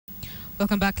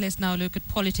Welcome back. Let's now look at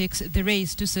politics. The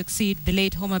race to succeed the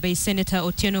late Homabay Senator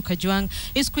Otieno Kajwang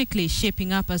is quickly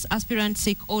shaping up as aspirants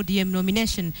seek ODM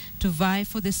nomination to vie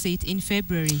for the seat in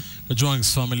February.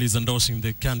 Kajwang's family is endorsing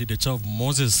the candidature of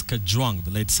Moses Kajwang, the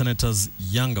late senator's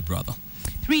younger brother.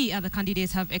 3 other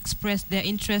candidates have expressed their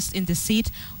interest in the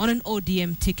seat on an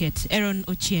ODM ticket.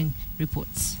 Ochieng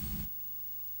reports.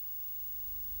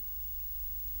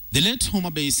 The late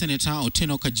Homabay Senator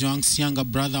Otieno Kajwang's younger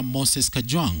brother Moses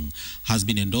Kajwang has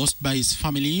been endorsed by his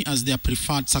family as their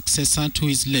preferred successor to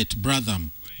his late brother.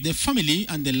 The family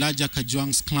and the larger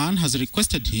Kajwang's clan has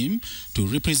requested him to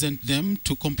represent them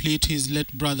to complete his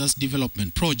late brother's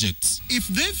development projects. If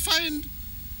they find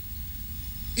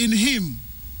in him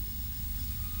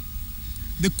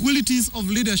the qualities of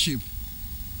leadership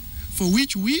for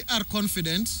which we are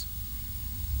confident,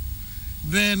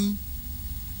 then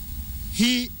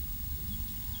he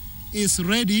is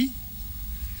ready,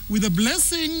 with the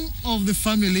blessing of the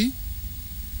family,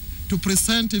 to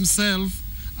present himself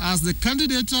as the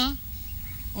candidate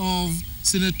of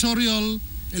senatorial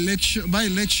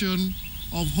by-election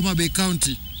of Homabay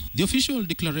County. The official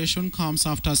declaration comes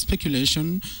after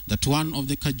speculation that one of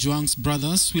the Kajwang's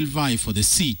brothers will vie for the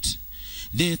seat.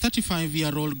 The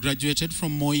 35-year-old graduated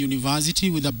from Moi University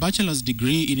with a bachelor's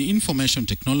degree in information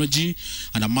technology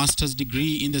and a master's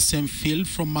degree in the same field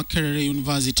from Makerere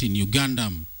University in Uganda.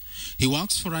 He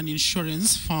works for an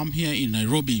insurance firm here in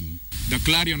Nairobi. The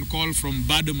clarion call from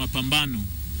Bado Mapambano,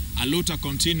 a luta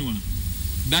continua,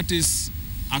 that is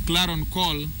a clarion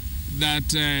call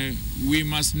that we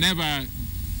must never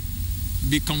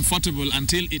be comfortable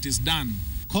until it is done.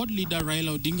 CORD leader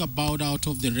Raila Odinga bowed out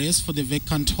of the race for the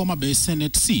vacant Homabay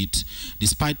Senate seat,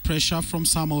 despite pressure from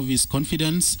some of his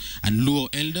confidants and Luo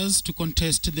elders to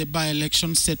contest the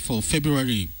by-election set for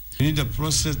February. We need a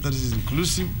process that is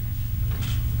inclusive,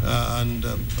 and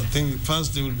I think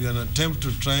first there will be an attempt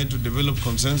to try to develop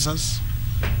consensus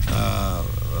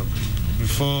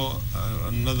before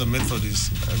another method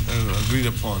is agreed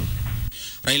upon.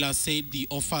 Raila said the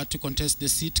offer to contest the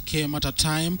seat came at a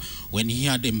time when he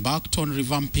had embarked on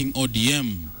revamping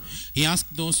ODM. He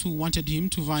asked those who wanted him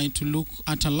to vie to look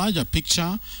at a larger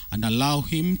picture and allow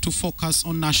him to focus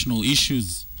on national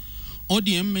issues.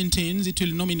 ODM maintains it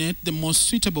will nominate the most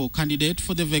suitable candidate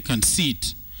for the vacant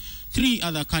seat. 3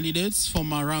 other candidates,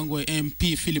 former Rangwe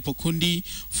MP Philip Okundi,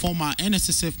 former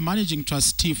NSSF Managing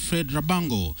Trustee Fred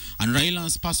Rabango, and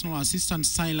Raila's personal assistant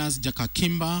Silas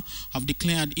Jakakimba have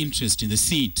declared interest in the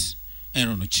seat.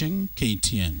 Ochieng,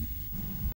 KTN.